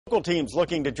Local teams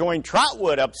looking to join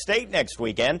Trotwood upstate next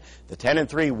weekend. The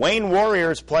 10-3 Wayne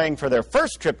Warriors playing for their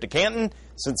first trip to Canton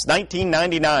since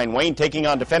 1999. Wayne taking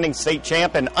on defending state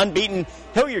champ and unbeaten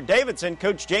Hilliard-Davidson.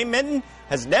 Coach Jay Minton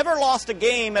has never lost a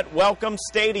game at Welcome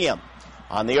Stadium.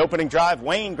 On the opening drive,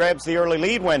 Wayne grabs the early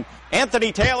lead when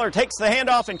Anthony Taylor takes the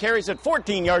handoff and carries it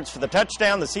 14 yards for the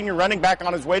touchdown. The senior running back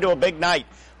on his way to a big night.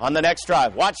 On the next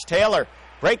drive, watch Taylor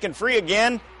breaking free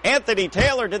again. Anthony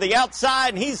Taylor to the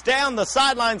outside, and he's down the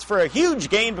sidelines for a huge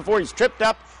gain before he's tripped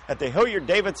up at the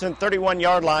Hilliard-Davidson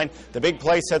 31-yard line. The big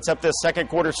play sets up this second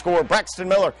quarter score. Braxton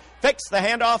Miller fakes the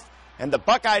handoff, and the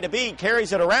Buckeye to be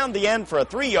carries it around the end for a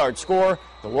 3-yard score.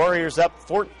 The Warriors up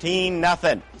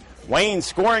 14-0. Wayne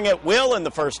scoring at will in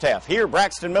the first half. Here,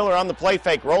 Braxton Miller on the play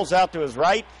fake rolls out to his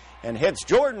right and hits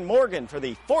Jordan Morgan for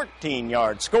the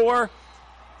 14-yard score.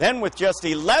 Then with just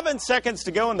 11 seconds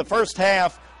to go in the first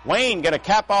half, Wayne going to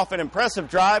cap off an impressive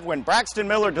drive when Braxton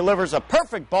Miller delivers a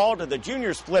perfect ball to the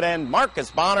junior split end, Marcus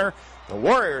Bonner. The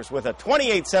Warriors with a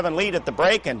 28-7 lead at the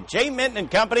break, and Jay Minton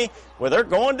and company, well, they're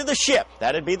going to the ship.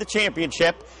 That'd be the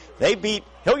championship. They beat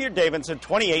Hilliard-Davidson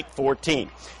 28-14.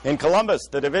 In Columbus,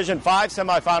 the Division V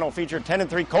semifinal featured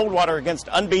 10-3 Coldwater against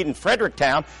unbeaten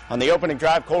Fredericktown. On the opening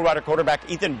drive, Coldwater quarterback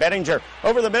Ethan Bettinger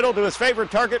over the middle to his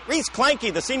favorite target, Reese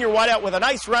Clanky, the senior wideout, with a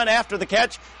nice run after the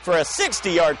catch for a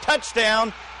 60-yard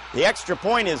touchdown. The extra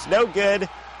point is no good.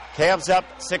 Cavs up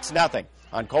 6-0.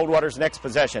 On Coldwater's next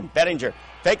possession, Bettinger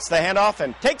fakes the handoff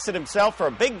and takes it himself for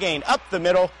a big gain up the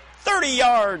middle. 30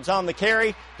 yards on the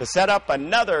carry to set up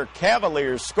another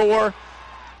Cavaliers score.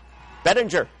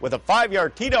 Bettinger with a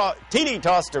 5-yard TD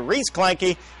toss to Reese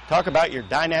Clanky. Talk about your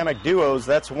dynamic duos.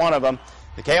 That's one of them.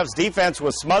 The Cavs defense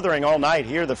was smothering all night.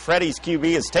 Here the Freddy's QB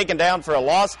is taken down for a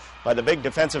loss by the big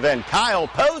defensive end Kyle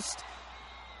Post.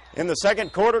 In the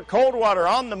second quarter, Coldwater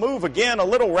on the move again, a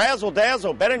little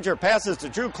razzle-dazzle. Bettinger passes to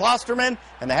Drew Klosterman,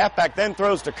 and the halfback then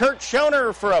throws to Kurt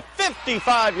Schoner for a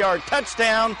 55-yard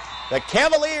touchdown. The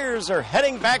Cavaliers are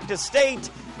heading back to state.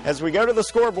 As we go to the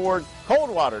scoreboard,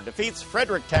 Coldwater defeats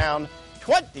Fredericktown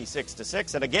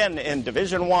 26-6. And again, in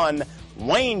Division I,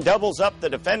 Wayne doubles up the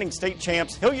defending state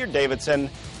champs Hilliard-Davidson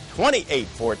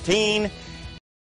 28-14.